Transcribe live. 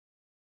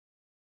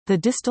The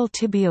distal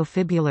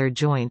tibiofibular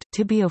joint,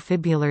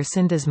 tibiofibular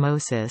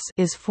syndesmosis,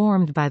 is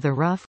formed by the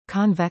rough,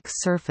 convex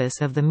surface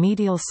of the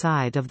medial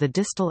side of the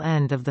distal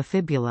end of the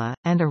fibula,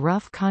 and a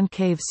rough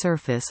concave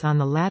surface on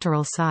the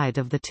lateral side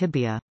of the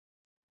tibia.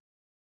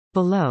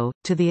 Below,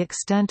 to the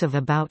extent of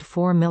about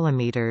 4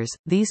 mm,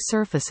 these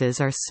surfaces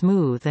are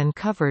smooth and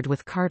covered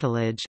with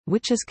cartilage,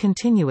 which is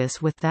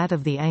continuous with that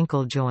of the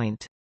ankle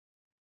joint.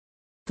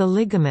 The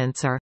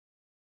ligaments are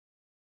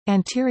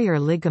anterior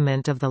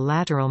ligament of the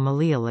lateral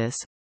malleolus,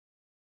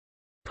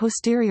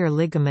 posterior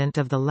ligament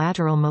of the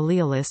lateral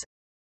malleolus,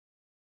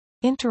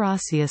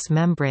 interosseous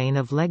membrane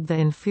of leg. The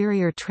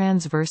inferior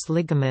transverse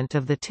ligament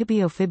of the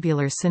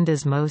tibiofibular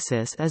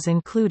syndesmosis is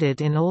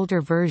included in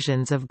older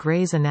versions of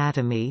Gray's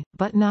Anatomy,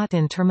 but not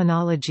in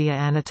Terminologia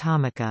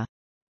Anatomica.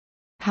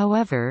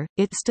 However,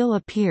 it still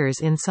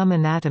appears in some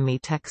anatomy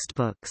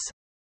textbooks.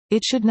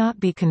 It should not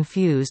be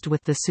confused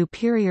with the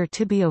superior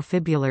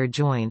tibiofibular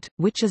joint,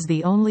 which is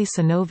the only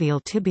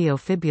synovial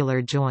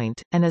tibiofibular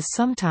joint, and is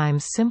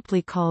sometimes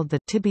simply called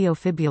the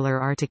tibiofibular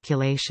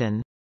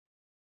articulation.